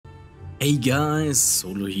Hey guys,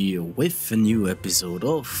 Solo here with a new episode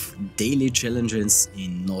of Daily Challenges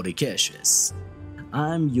in Nordic Ashes.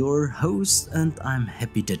 I'm your host and I'm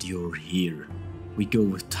happy that you're here. We go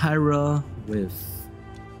with Thyra with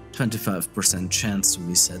 25% chance to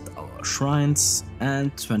reset our shrines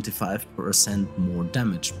and 25% more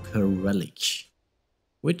damage per relic.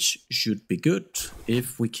 Which should be good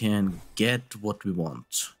if we can get what we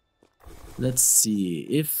want. Let's see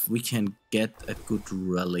if we can get a good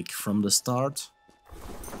relic from the start.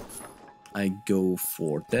 I go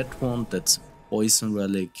for that one, that's poison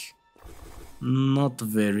relic. Not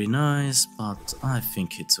very nice, but I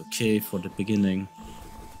think it's okay for the beginning.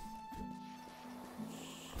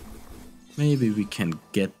 Maybe we can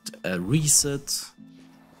get a reset,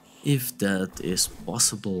 if that is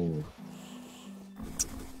possible.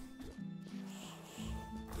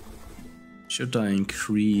 Should I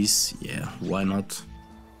increase? Yeah, why not?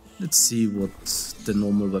 Let's see what the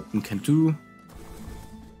normal weapon can do.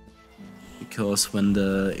 Because when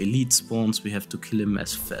the elite spawns, we have to kill him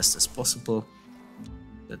as fast as possible.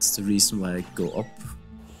 That's the reason why I go up.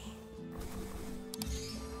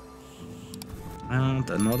 And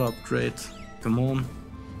another upgrade. Come on,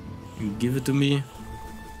 you give it to me.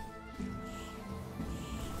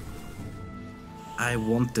 I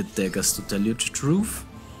want the daggers, to tell you the truth.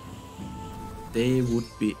 They would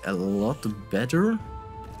be a lot better.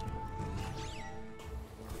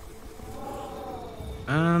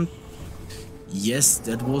 And yes,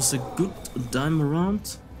 that was a good time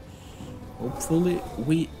around. Hopefully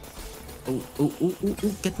we... Oh,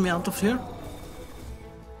 get me out of here.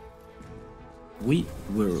 We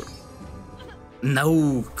were...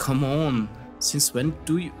 No, come on. Since when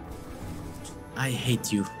do you... I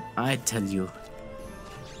hate you, I tell you.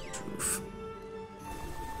 Truth.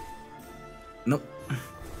 No.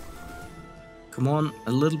 Come on,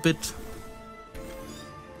 a little bit.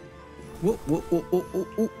 Whoa.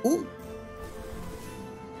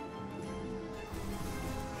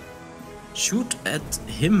 Shoot at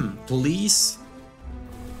him, please.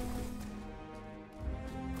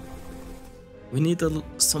 We need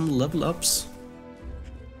some level ups.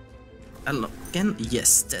 And again,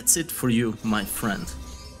 yes, that's it for you, my friend.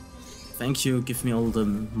 Thank you, give me all the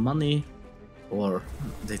money or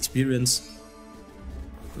the experience.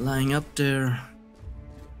 Lying up there.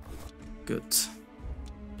 Good.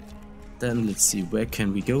 Then let's see, where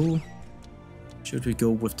can we go? Should we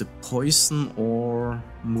go with the poison or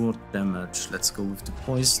more damage? Let's go with the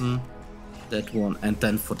poison. That one, and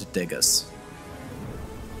then for the daggers.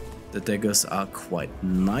 The daggers are quite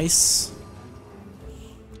nice.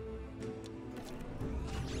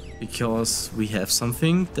 Because we have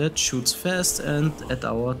something that shoots fast and at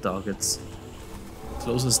our targets.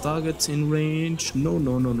 Closest targets in range. No.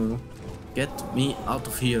 Get me out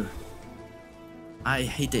of here. I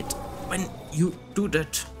hate it when you do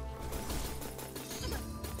that.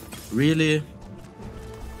 Really?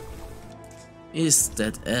 Is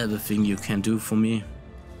that everything you can do for me?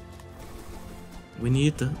 We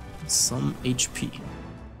need some HP.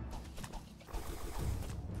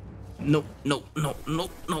 No.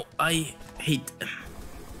 I hate them.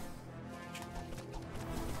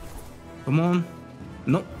 Come on.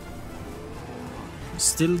 No.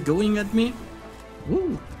 Still going at me?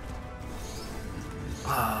 Woo.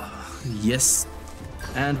 Ah, yes.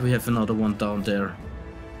 And we have another one down there.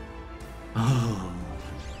 Oh.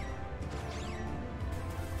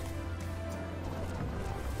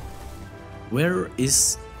 Where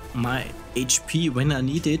is my HP when I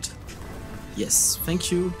need it? Yes,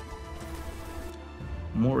 thank you.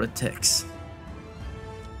 More attacks.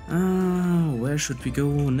 Where should we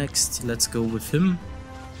go next? Let's go with him.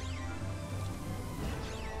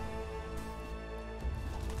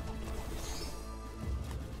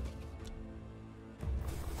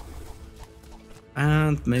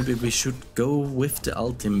 And maybe we should go with the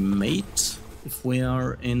ultimate if we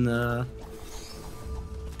are in a...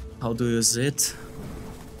 How do you say it?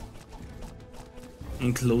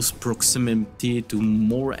 In close proximity to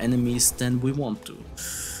more enemies than we want to.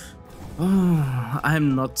 Oh,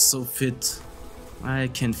 I'm not so fit. I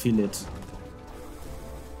can feel it.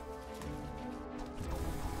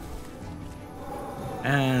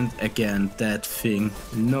 And again, that thing.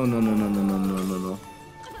 No.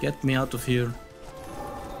 Get me out of here.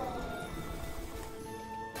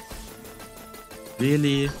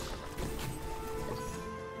 Really?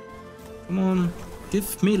 Come on,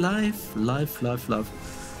 give me life.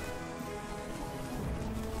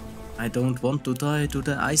 I don't want to die to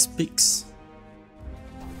the ice picks.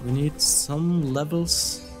 We need some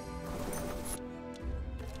levels.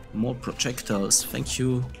 More projectiles, thank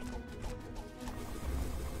you.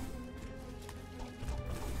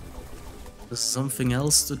 There's something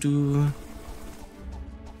else to do.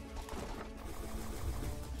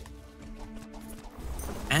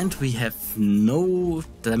 And we have no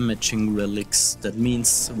damaging relics. That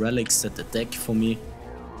means relics that attack for me.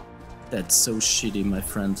 That's so shitty, my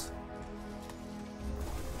friend.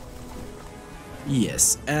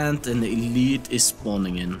 Yes, and an elite is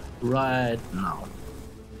spawning in right now.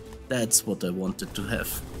 That's what I wanted to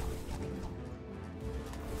have.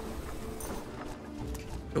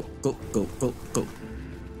 Go, go, go, go, go.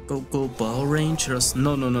 Go, go, Power Rangers.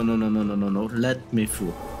 No, no, no, no, no, no, no, no, no. Let me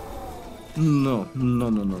through. No, no,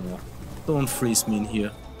 no, no, no. Don't freeze me in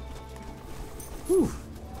here. Whew.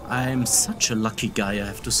 I'm such a lucky guy, I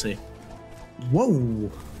have to say. Whoa!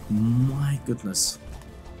 My goodness.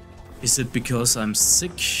 Is it because I'm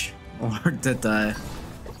sick? Or that I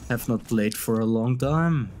have not played for a long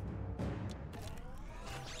time?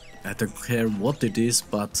 I don't care what it is,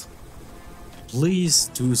 but please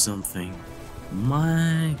do something.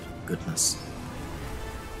 My goodness.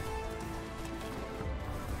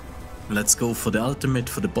 Let's go for the ultimate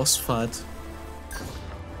for the boss fight.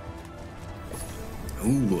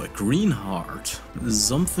 Ooh, a green heart.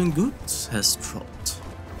 Something good has dropped.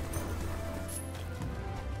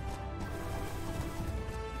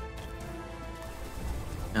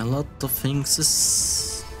 A lot of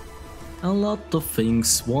things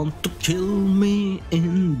want to kill me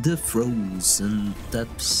in the frozen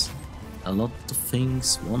depths. A lot of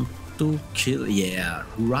things want to kill. Yeah,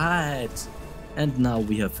 right. And now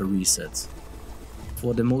we have a reset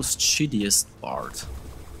for the most shittiest part.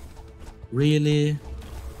 Really?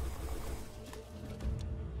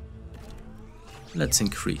 Let's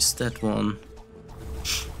increase that one.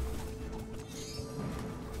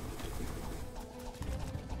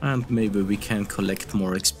 And maybe we can collect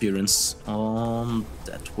more experience on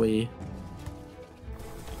that way.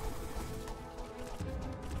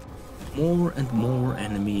 More and more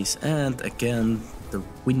enemies, and again the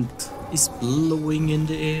wind is blowing in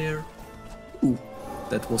the air. Ooh,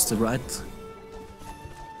 that was the right.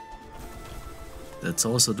 That's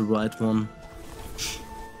also the right one.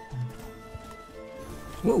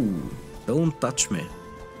 Whoa, don't touch me.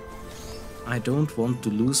 I don't want to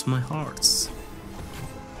lose my hearts.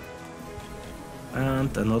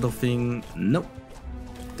 And another thing, no.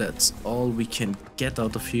 That's all we can get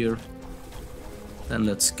out of here. Then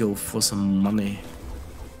let's go for some money.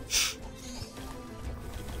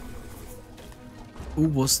 Who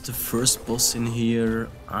was the first boss in here?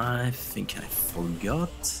 I think I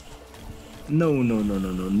forgot. No, no, no,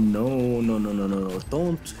 no, no, no, no, no, no, no,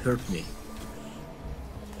 don't hurt me.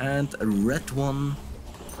 And a red one.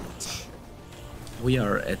 We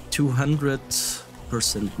are at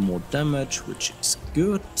 200% more damage, which is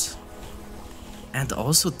good. And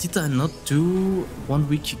also, did I not do 1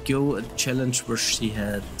 week ago a challenge where she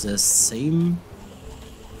had the same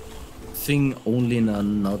thing only in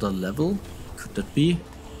another level? Could that be?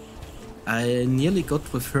 I nearly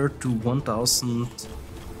got with her to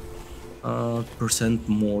 1000%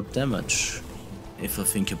 more damage, if I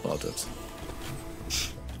think about it.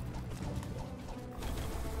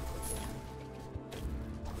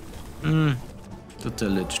 To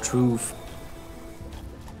tell you the truth,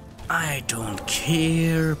 I don't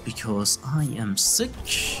care because I am sick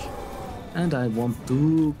and I want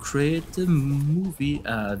to create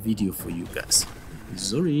a video for you guys.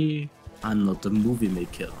 Sorry, I'm not a movie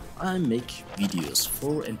maker. I make videos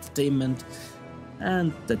for entertainment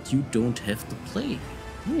and that you don't have to play.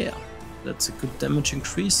 Yeah, that's a good damage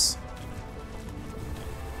increase.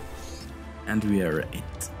 And we are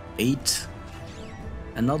at 8.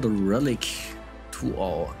 Another relic to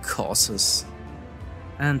our causes.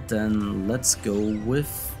 And then let's go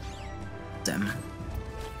with them.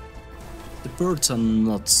 The birds are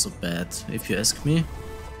not so bad, if you ask me.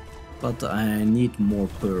 But I need more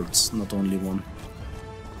birds, not only one.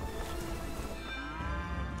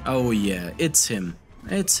 Oh yeah, it's him.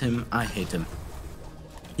 It's him, I hate him.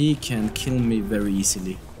 He can kill me very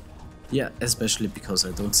easily. Yeah, especially because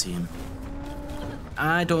I don't see him.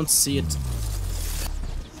 I don't see it.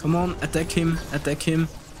 Come on, attack him, attack him.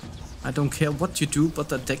 I don't care what you do,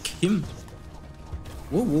 but attack him.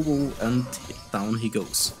 Whoa, whoa, whoa, and down he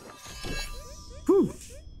goes. Whew.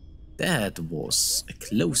 That was a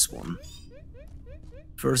close one.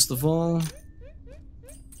 First of all,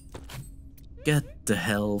 get the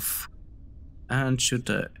health. And should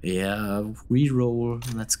I, yeah, reroll.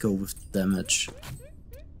 Let's go with damage.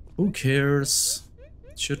 Who cares?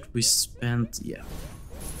 Should we spend, yeah.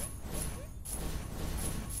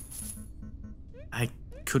 I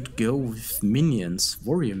could go with minions,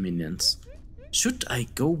 warrior minions. Should I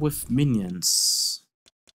go with minions?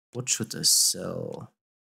 What should I sell?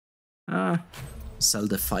 Sell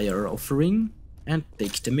the fire offering and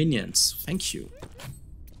take the minions. Thank you.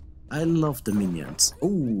 I love the minions.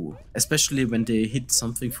 Oh, especially when they hit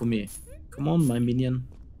something for me. Come on, my minion.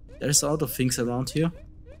 There's other things around here.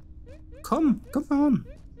 Come on.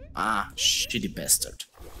 Ah, shitty bastard.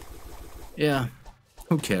 Yeah,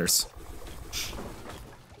 who cares?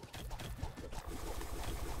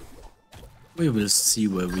 We will see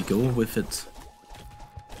where we go with it.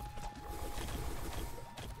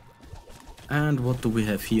 And what do we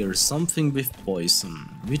have here? Something with poison,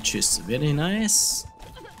 which is very nice.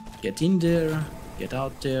 Get in there, get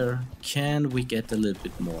out there. Can we get a little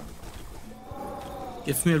bit more?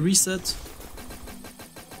 Give me a reset.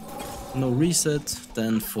 No reset,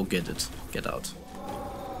 then forget it. Get out.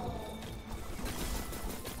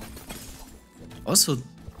 Also,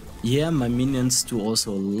 yeah, my minions do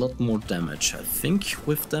also a lot more damage, I think,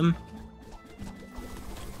 with them.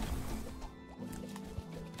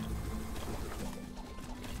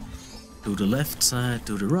 To the left side,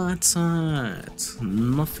 to the right side.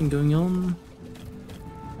 Nothing going on.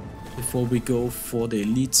 Before we go for the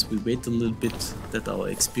elites, we wait a little bit that our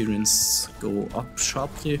experience go up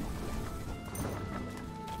sharply.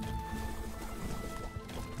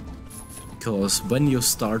 Because when you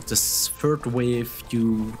start this third wave,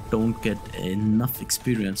 you don't get enough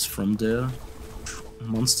experience from the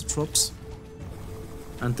monster drops.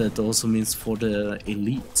 And that also means for the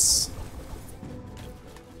elites.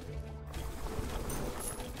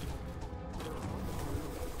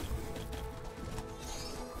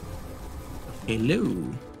 Hello.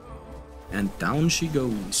 And down she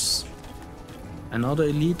goes. Another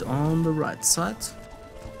elite on the right side.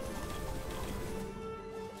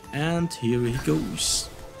 And here he goes.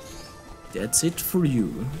 That's it for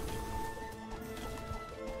you.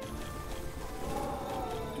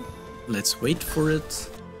 Let's wait for it.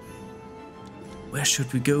 Where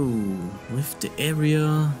should we go? With the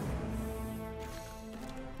area?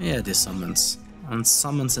 Yeah, the summons. And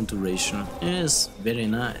summons and duration is very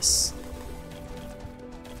nice.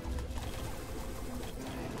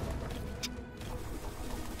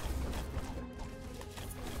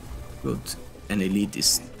 Good. An elite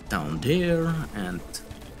is down there, and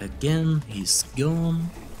again he's gone.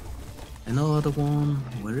 Another one,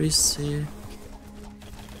 where is he?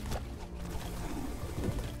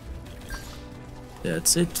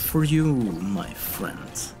 That's it for you, my friend.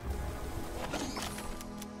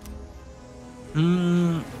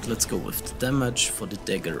 Let's go with the damage for the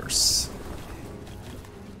daggers.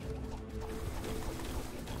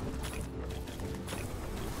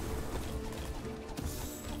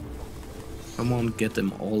 Come on, get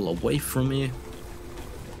them all away from me.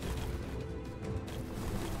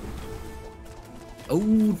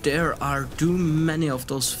 Oh, there are too many of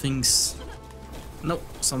those things. No,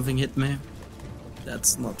 something hit me.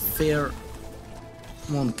 That's not fair.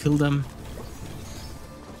 Come on, kill them.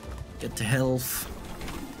 Get the health.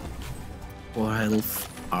 4 health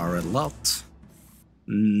are a lot.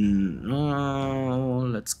 No,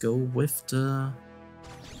 let's go with the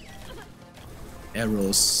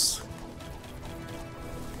arrows.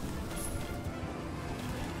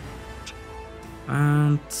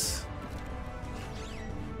 And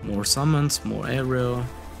more summons, more arrow.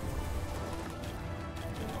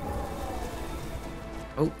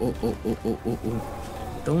 Oh.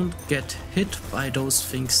 Don't get hit by those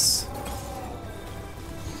things.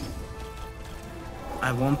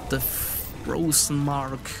 I want the frozen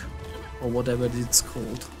mark, or whatever it's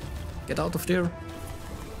called. Get out of there.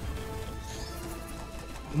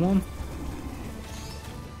 Come on.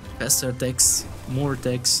 Faster attacks, more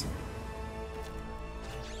attacks.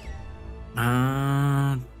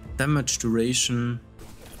 Damage duration,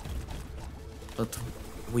 but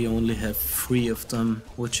we only have 3 of them,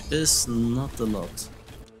 which is not a lot.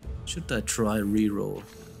 Should I try reroll?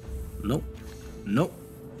 No.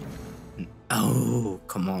 Oh,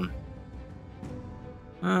 come on.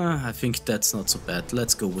 I think that's not so bad.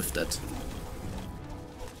 Let's go with that.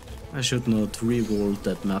 I should not reroll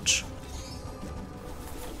that much.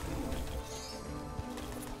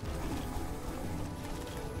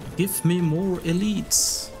 Give me more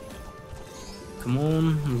elites. Come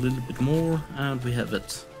on, a little bit more, and we have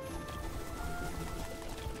it.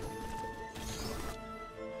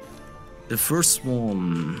 The first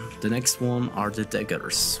one, the next one are the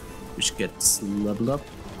daggers, which gets leveled up.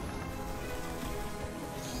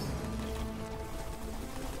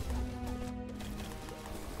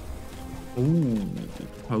 Ooh,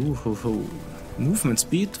 ho. Movement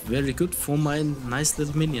speed, very good for my nice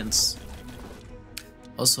little minions.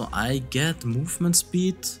 Also, I get movement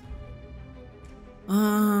speed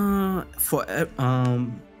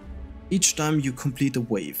each time you complete a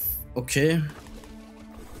wave. Okay.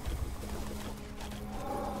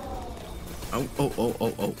 Oh, oh, oh,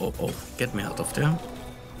 oh, oh, oh, oh. Get me out of there.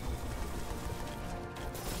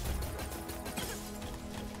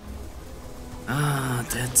 Ah,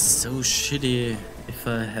 that's so shitty if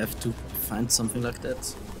I have to find something like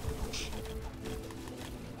that.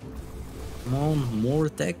 Come on, more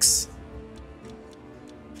attacks.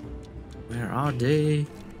 Where are they?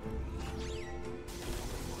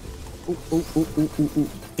 Oh, oh, oh, oh, oh, oh.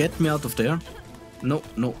 Get me out of there. No,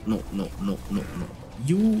 no, no, no, no, no, no.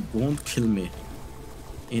 You won't kill me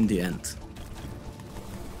in the end.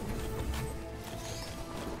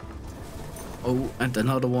 Oh, and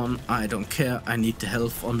another one. I don't care. I need the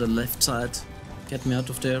health on the left side. Get me out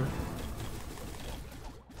of there.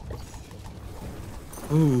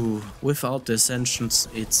 Ooh, without the ascensions,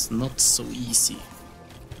 it's not so easy.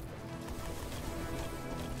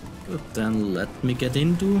 Good, then let me get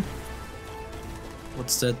into...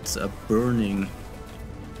 What's that? A burning.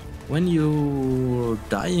 When your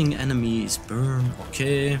dying enemies burn,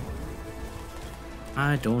 okay.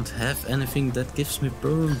 I don't have anything that gives me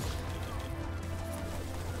burn.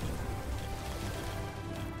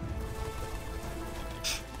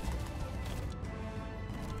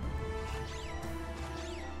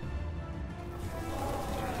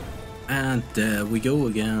 And there we go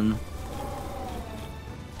again.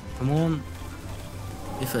 Come on.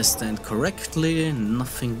 If I stand correctly,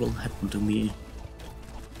 nothing will happen to me.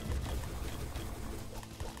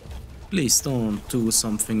 Please don't do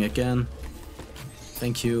something again.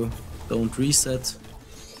 Thank you. Don't reset.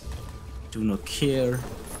 Do not care.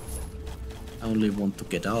 I only want to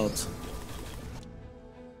get out.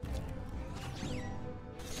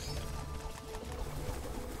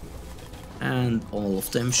 And all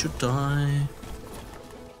of them should die.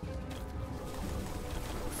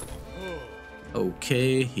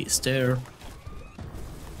 Okay, he's there.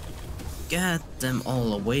 Get them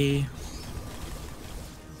all away.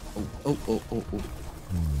 Oh, oh, oh, oh, oh.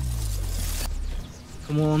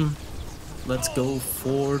 Come on. Let's go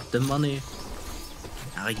for the money.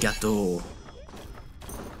 Arigato.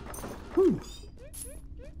 Whew.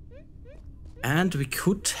 And we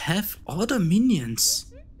could have other minions.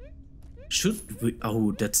 Should we?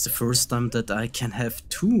 Oh, that's the first time that I can have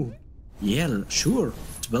two. Yeah, sure.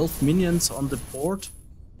 12 minions on the board.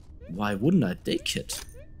 Why wouldn't I take it?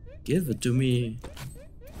 Give it to me.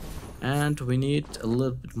 And we need a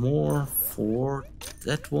little bit more for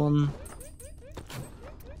that one.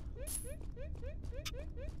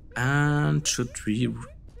 And should we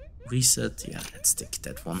reset? Yeah, let's take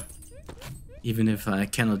that one. Even if I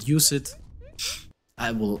cannot use it,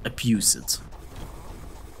 I will abuse it.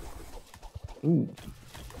 Ooh,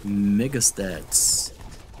 mega stats.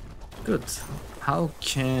 Good. How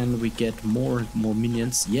can we get more and more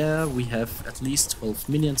minions? Yeah, we have at least 12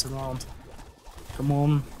 minions around. Come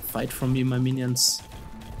on, fight for me, my minions.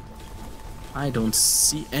 I don't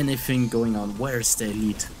see anything going on. Where's the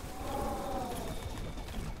elite?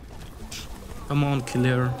 Come on,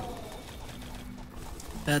 killer.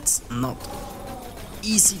 That's not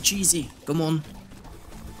easy cheesy. Come on.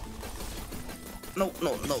 No,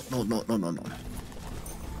 no, no, no, no, no, no, no.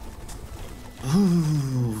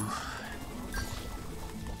 Ooh.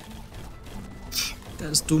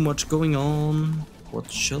 There's too much going on.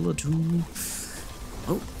 What shall I do?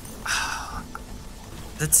 Oh.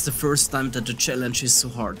 That's the first time that the challenge is so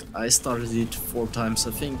hard. I started it 4 times,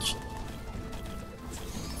 I think.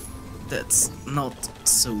 That's not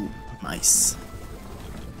so nice.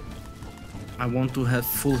 I want to have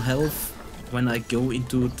full health when I go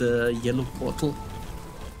into the yellow portal.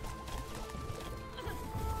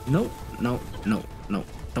 No, no, no, no.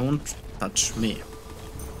 Don't touch me.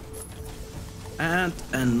 And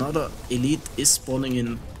another elite is spawning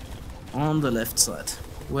in on the left side.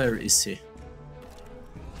 Where is he?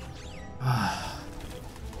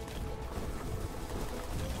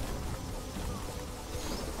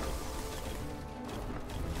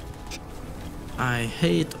 I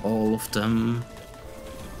hate all of them.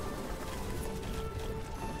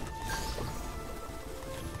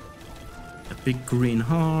 A big green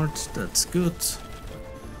heart, that's good.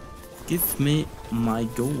 Give me my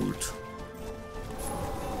gold.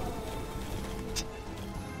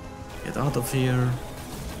 Get out of here.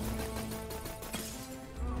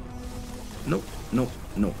 No, no,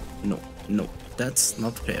 no, no, no. That's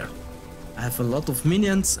not fair. I have a lot of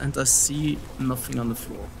minions and I see nothing on the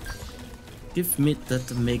floor. Give me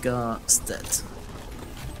that mega stat.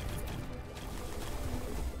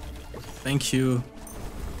 Thank you.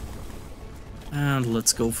 And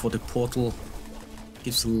let's go for the portal.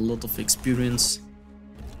 Gives a lot of experience.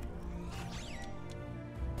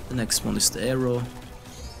 The next one is the arrow.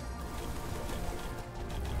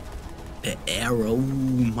 The arrow,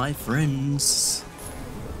 my friends.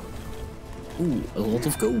 Ooh, a lot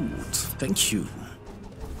of gold. Thank you.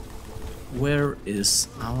 Where is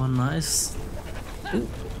our nice... Ooh,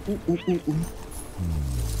 ooh, ooh, ooh, ooh.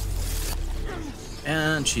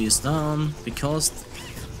 And she is down because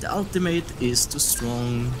the ultimate is too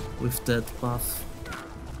strong with that buff.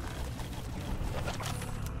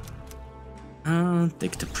 And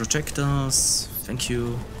take the projectiles. Thank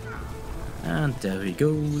you. And there he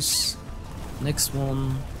goes. Next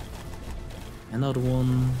one. Another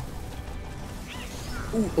one.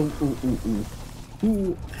 Ooh, ooh, ooh, ooh, ooh.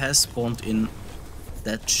 Who has spawned in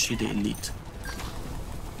that shitty elite?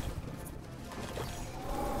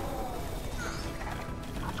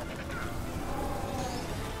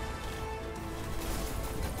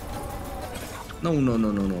 No, no,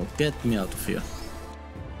 no, no, no. Get me out of here.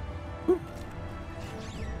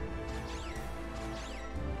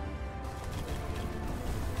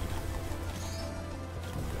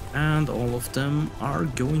 And all of them are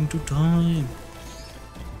going to die.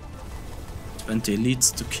 20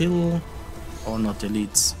 elites to kill. Or not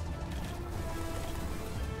elites.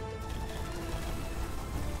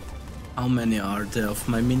 How many are there of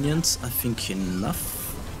my minions? I think enough.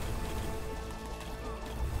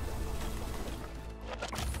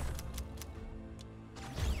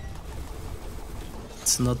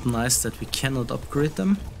 It's not nice that we cannot upgrade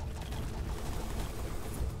them.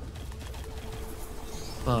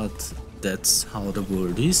 But that's how the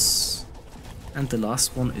world is. And the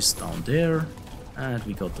last one is down there. And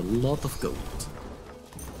we got a lot of gold.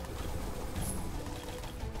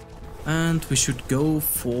 And we should go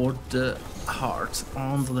for the heart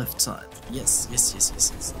on the left side. Yes, yes, yes,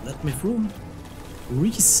 yes, yes. Let me through.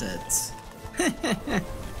 Reset.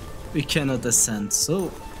 We cannot ascend, so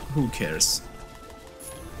who cares?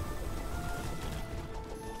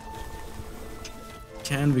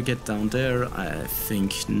 Can we get down there? I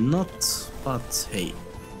think not, but hey.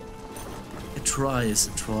 A try is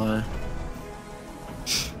a try.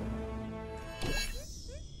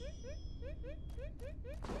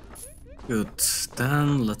 Good,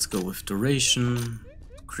 then let's go with duration.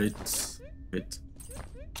 Crit, crit.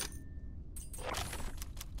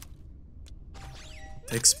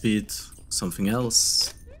 Attack speed, something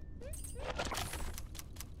else.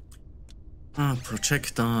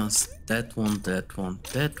 Projectiles, that one, that one,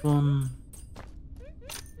 that one.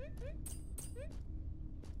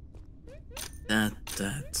 That,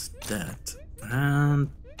 and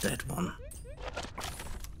that one.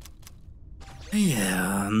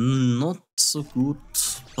 Yeah, not so good,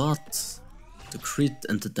 but the crit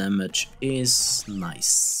and the damage is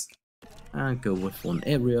nice. And go with one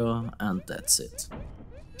area, and that's it.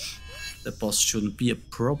 The boss shouldn't be a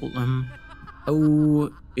problem.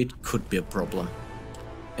 Oh, it could be a problem.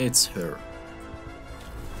 It's her.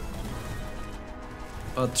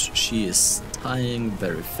 But she is dying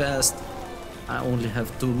very fast. I only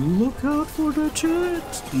have to look out for the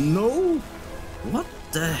chat. No! What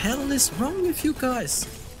the hell is wrong with you guys?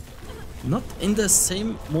 Not in the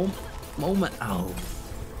same moment. Ow.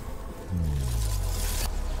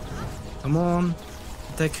 Come on.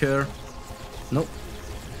 Attack her. No.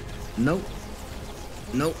 No.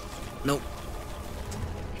 No. No.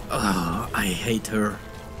 Oh, I hate her.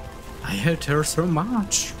 I hate her so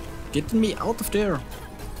much. Get me out of there.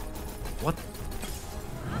 What?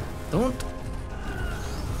 Don't.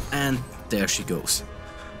 And there she goes.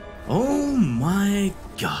 Oh my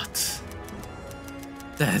god.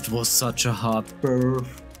 That was such a hard burn.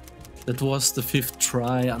 That was the 5th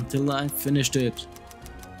try until I finished it.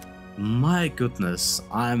 My goodness,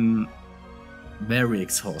 I'm very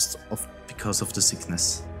exhausted because of the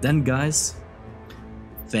sickness. Then guys,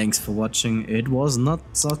 thanks for watching. It was not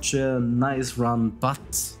such a nice run,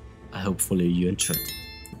 but hopefully you enjoyed.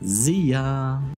 See ya!